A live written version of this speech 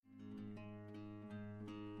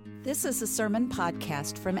This is a sermon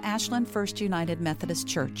podcast from Ashland First United Methodist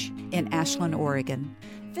Church in Ashland, Oregon.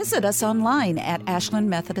 Visit us online at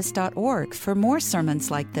ashlandmethodist.org for more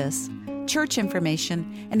sermons like this, church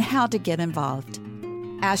information, and how to get involved.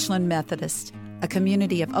 Ashland Methodist, a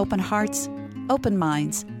community of open hearts, open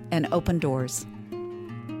minds, and open doors.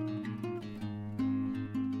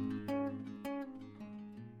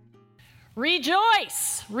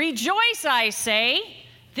 Rejoice! Rejoice, I say.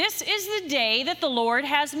 This is the day that the Lord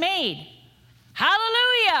has made.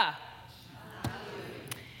 Hallelujah!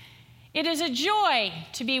 It is a joy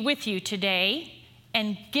to be with you today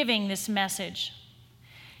and giving this message.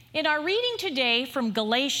 In our reading today from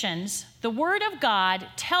Galatians, the Word of God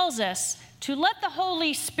tells us to let the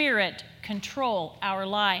Holy Spirit control our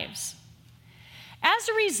lives. As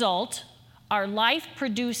a result, our life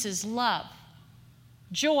produces love,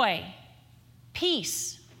 joy,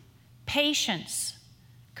 peace, patience,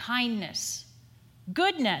 kindness,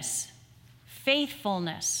 goodness,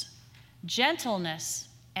 faithfulness, gentleness,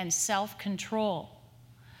 and self-control.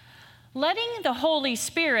 Letting the Holy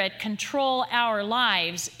Spirit control our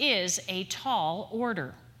lives is a tall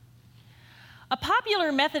order. A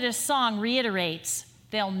popular Methodist song reiterates,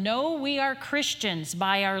 "They'll know we are Christians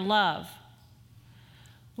by our love."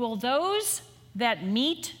 Will those that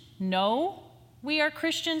meet know we are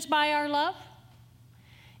Christians by our love?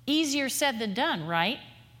 Easier said than done, right?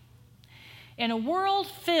 In a world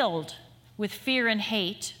filled with fear and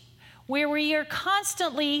hate, where we are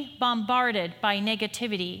constantly bombarded by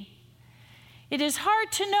negativity, it is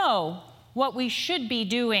hard to know what we should be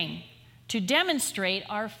doing to demonstrate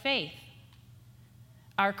our faith,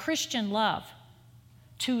 our Christian love,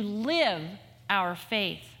 to live our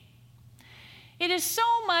faith. It is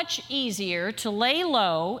so much easier to lay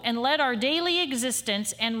low and let our daily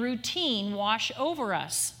existence and routine wash over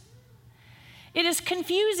us. It is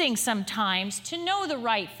confusing sometimes to know the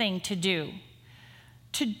right thing to do,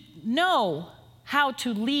 to know how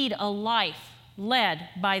to lead a life led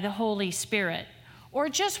by the Holy Spirit, or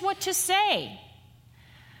just what to say.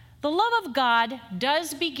 The love of God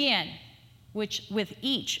does begin with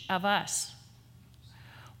each of us.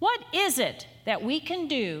 What is it that we can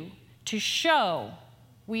do to show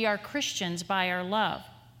we are Christians by our love?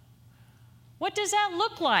 What does that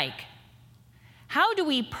look like? How do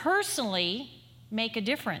we personally make a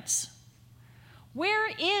difference? Where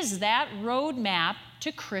is that roadmap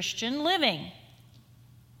to Christian living?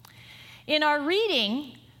 In our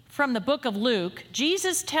reading from the book of Luke,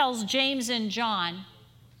 Jesus tells James and John,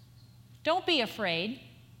 "Don't be afraid.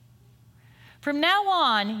 From now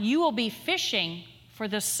on, you will be fishing for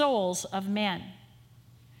the souls of men."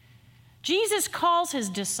 Jesus calls his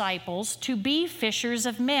disciples to be fishers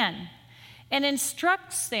of men and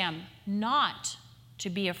instructs them not to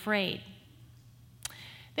be afraid.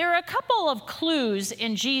 There are a couple of clues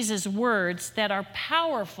in Jesus' words that are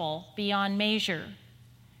powerful beyond measure.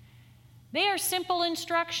 They are simple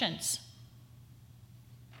instructions.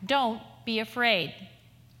 Don't be afraid.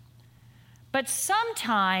 But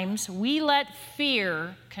sometimes we let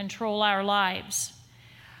fear control our lives.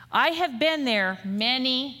 I have been there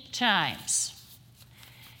many times.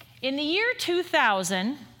 In the year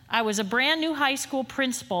 2000, I was a brand new high school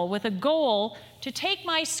principal with a goal to take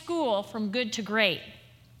my school from good to great.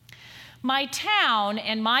 My town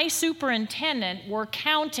and my superintendent were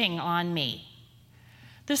counting on me.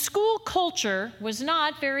 The school culture was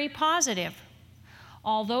not very positive,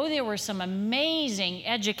 although there were some amazing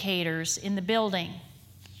educators in the building.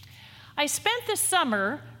 I spent the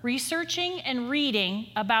summer researching and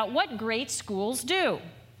reading about what great schools do.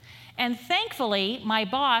 And thankfully, my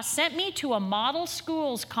boss sent me to a model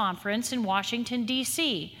schools conference in Washington,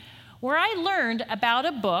 D.C., where I learned about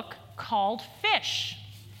a book called Fish: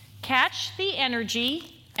 Catch the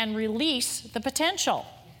Energy and Release the Potential.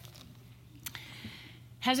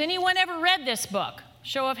 Has anyone ever read this book?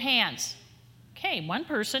 Show of hands. Okay, one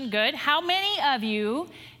person, good. How many of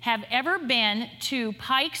you have ever been to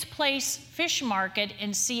Pike's Place Fish Market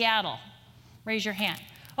in Seattle? Raise your hand.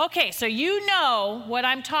 Okay, so you know what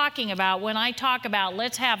I'm talking about when I talk about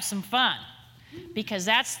let's have some fun, because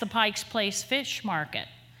that's the Pike's Place Fish Market.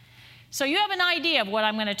 So you have an idea of what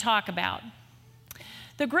I'm going to talk about.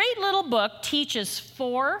 The great little book teaches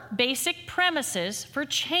 4 basic premises for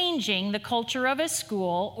changing the culture of a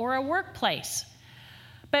school or a workplace.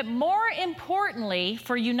 But more importantly,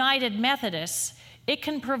 for United Methodists, it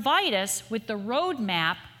can provide us with the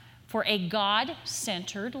roadmap for a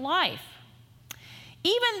God-centered life.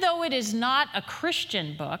 Even though it is not a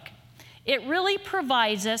Christian book, it really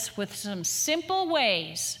provides us with some simple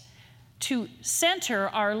ways to center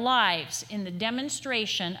our lives in the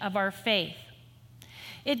demonstration of our faith.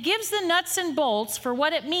 It gives the nuts and bolts for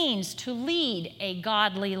what it means to lead a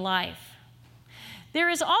godly life. There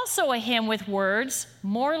is also a hymn with words,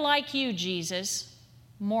 "More like you, Jesus,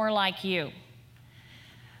 more like you."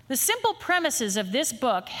 The simple premises of this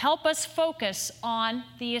book help us focus on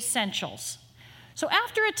the essentials. So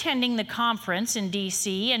after attending the conference in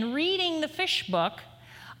D.C. and reading the fish book,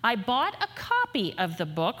 I bought a copy of the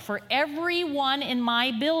book for everyone in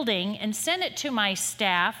my building and sent it to my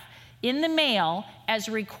staff in the mail as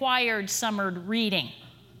required summer reading.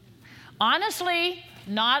 Honestly,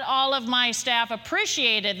 not all of my staff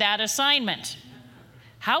appreciated that assignment.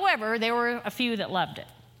 However, there were a few that loved it.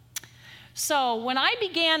 So when I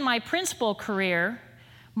began my principal career,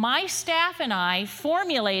 my staff and I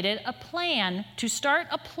formulated a plan to start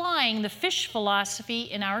applying the fish philosophy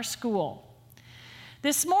in our school.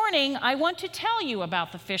 This morning, I want to tell you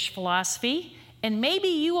about the fish philosophy, and maybe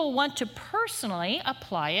you will want to personally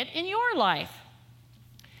apply it in your life.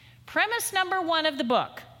 Premise number 1 of the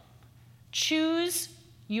book: choose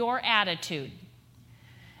your attitude.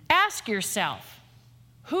 Ask yourself,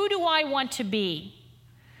 who do I want to be?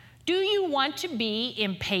 Do you want to be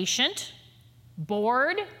impatient,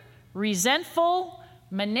 bored, resentful,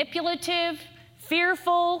 manipulative,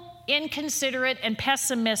 fearful, inconsiderate, and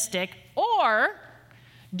pessimistic? Or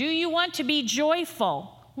do you want to be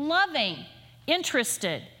joyful, loving,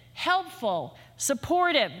 interested, helpful,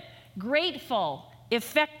 supportive, grateful,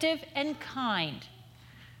 effective, and kind?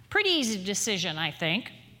 Pretty easy decision, I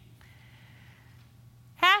think.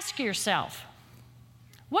 Ask yourself,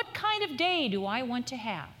 what kind of day do I want to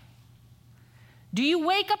have? Do you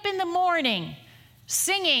wake up in the morning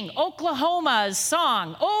singing Oklahoma's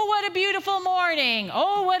song, "Oh, what a beautiful morning,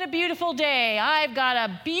 oh, what a beautiful day, I've got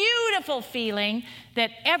a beautiful feeling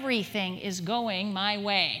that everything is going my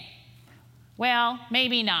way"? Well,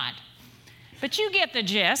 maybe not, but you get the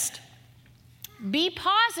gist. Be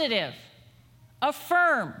positive,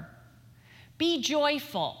 affirm, be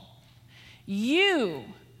joyful.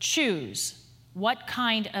 You choose what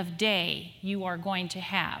kind of day you are going to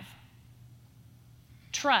have.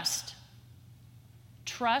 Trust.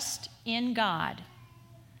 Trust in God.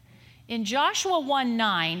 In Joshua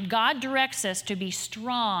 1:9, God directs us to be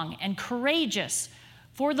strong and courageous,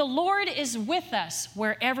 for the Lord is with us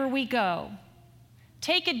wherever we go.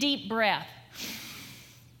 Take a deep breath.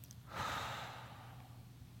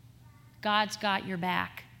 God's got your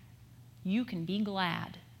back. You can be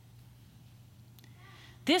glad.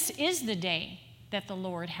 This is the day that the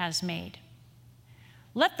Lord has made.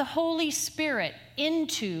 Let the Holy Spirit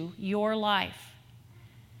into your life.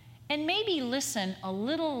 And maybe listen a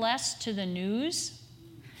little less to the news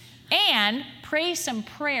and pray some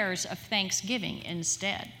prayers of thanksgiving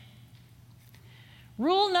instead.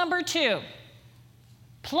 Rule number 2,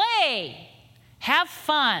 play, have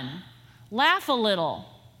fun, laugh a little.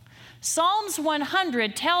 Psalms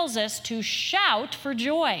 100 tells us to shout for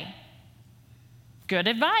joy. Good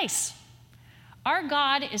advice. Our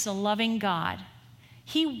God is a loving God.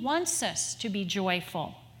 He wants us to be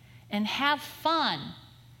joyful and have fun.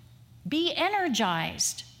 Be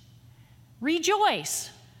energized. Rejoice.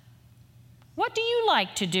 What do you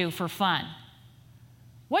like to do for fun?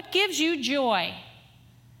 What gives you joy?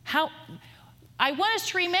 I want us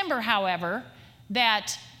to remember, however,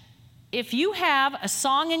 that if you have a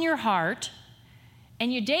song in your heart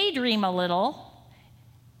and you daydream a little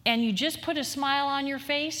and you just put a smile on your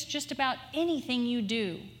face, just about anything you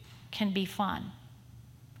do can be fun.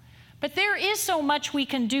 But there is so much we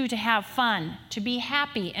can do to have fun, to be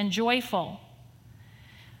happy and joyful.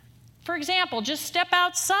 For example, just step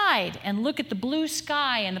outside and look at the blue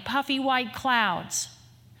sky and the puffy white clouds.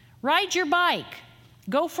 Ride your bike,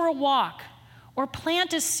 go for a walk, or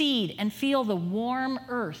plant a seed and feel the warm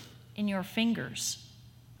earth in your fingers.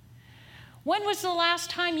 When was the last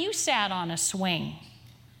time you sat on a swing,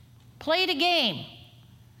 played a game,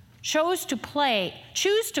 choose to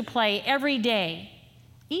play every day?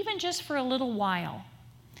 Even just for a little while.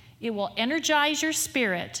 It will energize your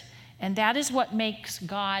spirit, and that is what makes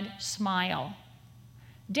God smile.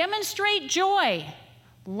 Demonstrate joy,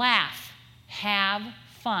 laugh, have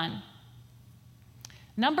fun.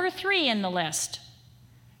 Number 3 in the list,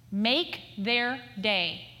 make their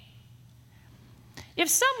day. If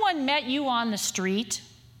someone met you on the street,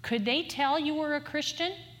 could they tell you were a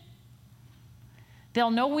Christian? They'll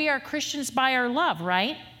know we are Christians by our love,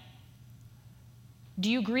 right? Do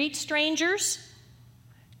you greet strangers?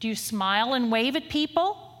 Do you smile and wave at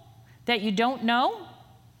people that you don't know?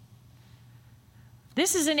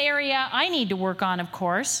 This is an area I need to work on, of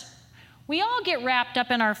course. We all get wrapped up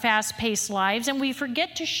in our fast-paced lives, and we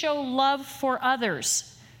forget to show love for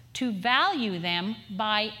others, to value them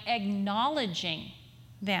by acknowledging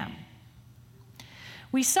them.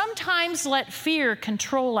 We sometimes let fear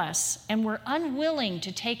control us, and we're unwilling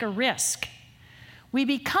to take a risk. We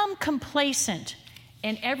become complacent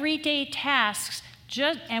in everyday tasks,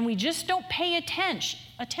 and we just don't pay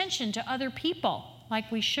attention to other people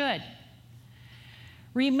like we should.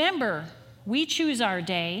 Remember, we choose our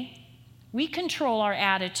day. We control our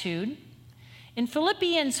attitude. In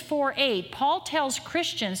Philippians 4:8, Paul tells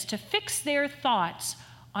Christians to fix their thoughts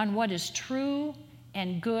on what is true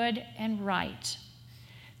and good and right.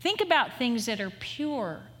 Think about things that are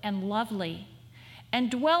pure and lovely, and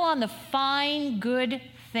dwell on the fine, good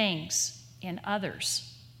things in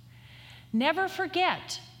others. Never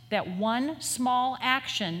forget that one small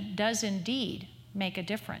action does indeed make a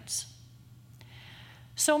difference.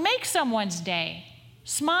 So make someone's day.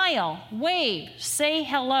 Smile, wave, say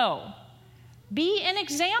hello. Be an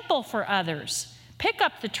example for others. Pick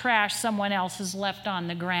up the trash someone else has left on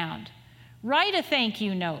the ground. Write a thank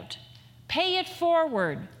you note. Pay it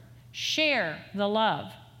forward. Share the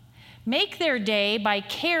love. Make their day by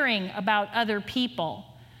caring about other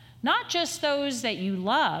people, not just those that you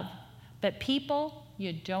love, but people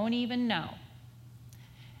you don't even know.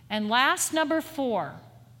 And last, number 4,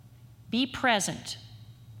 be present.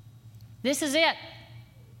 This is it.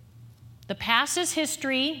 The past is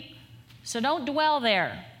history, so don't dwell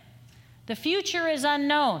there. The future is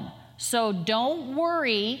unknown, so don't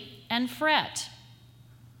worry and fret.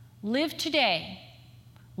 Live today.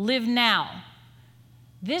 Live now.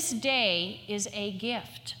 This day is a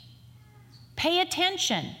gift. Pay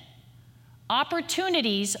attention.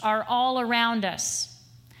 Opportunities are all around us.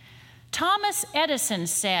 Thomas Edison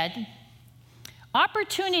said,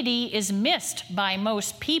 "Opportunity is missed by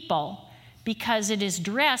most people because it is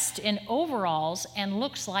dressed in overalls and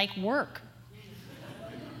looks like work."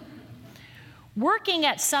 Working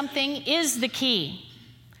at something is the key.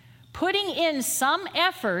 Putting in some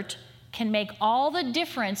effort can make all the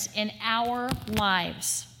difference in our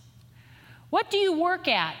lives. What do you work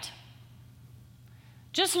at?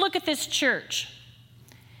 Just look at this church.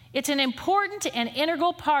 It's an important and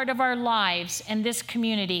integral part of our lives and this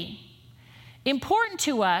community. Important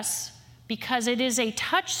to us because it is a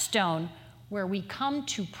touchstone where we come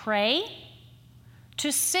to pray,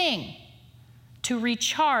 to sing, to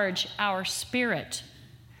recharge our spirit.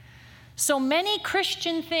 So many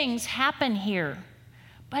Christian things happen here,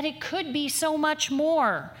 but it could be so much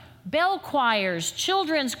more. Bell choirs,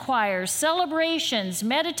 children's choirs, celebrations,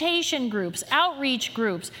 meditation groups, outreach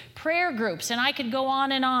groups, prayer groups, and I could go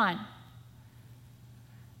on and on.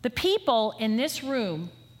 The people in this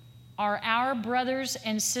room are our brothers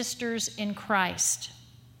and sisters in Christ,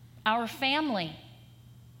 our family.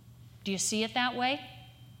 Do you see it that way?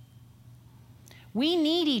 We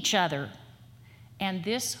need each other and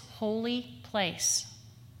this holy place.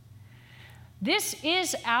 This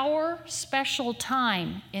is our special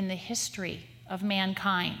time in the history of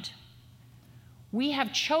mankind. We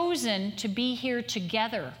have chosen to be here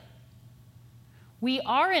together. We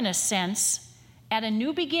are, in a sense, at a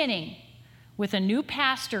new beginning with a new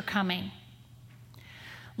pastor coming.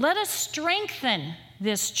 Let us strengthen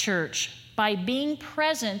this church by being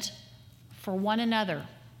present for one another.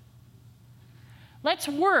 Let's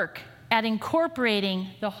work at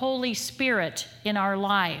incorporating the Holy Spirit in our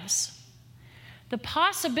lives. The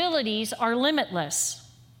possibilities are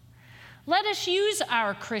limitless. Let us use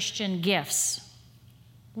our Christian gifts: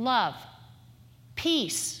 love,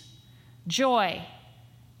 peace, joy,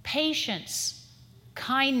 patience,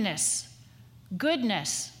 kindness,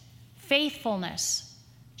 goodness, faithfulness,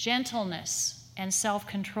 gentleness, and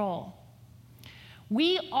self-control.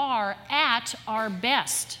 We are at our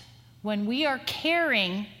best when we are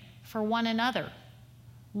caring for one another,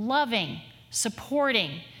 loving,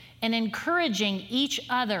 supporting, and encouraging each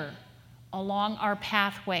other along our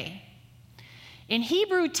pathway. In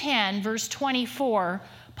Hebrews 10, verse 24,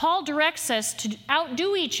 Paul directs us to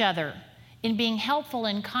outdo each other in being helpful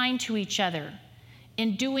and kind to each other,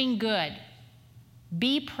 in doing good.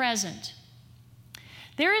 Be present.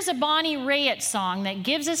 There is a Bonnie Raitt song that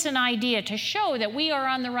gives us an idea to show that we are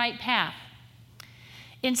on the right path.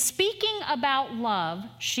 In speaking about love,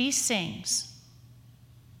 she sings,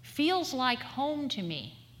 "Feels like home to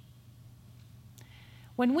me."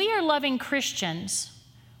 When we are loving Christians,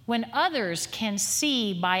 when others can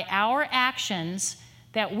see by our actions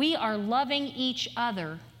that we are loving each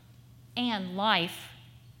other and life,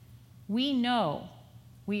 we know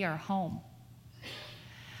we are home.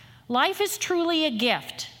 Life is truly a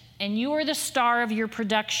gift, and you are the star of your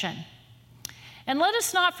production. And let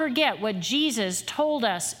us not forget what Jesus told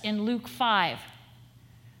us in Luke 5.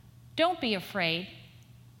 Don't be afraid,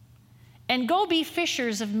 and go be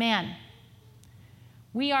fishers of men.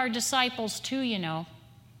 We are disciples too, you know.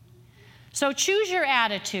 So choose your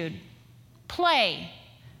attitude. Play,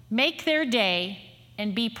 make their day,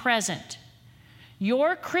 and be present.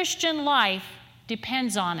 Your Christian life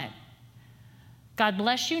depends on it. God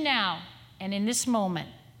bless you now and in this moment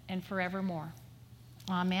and forevermore.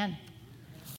 Amen.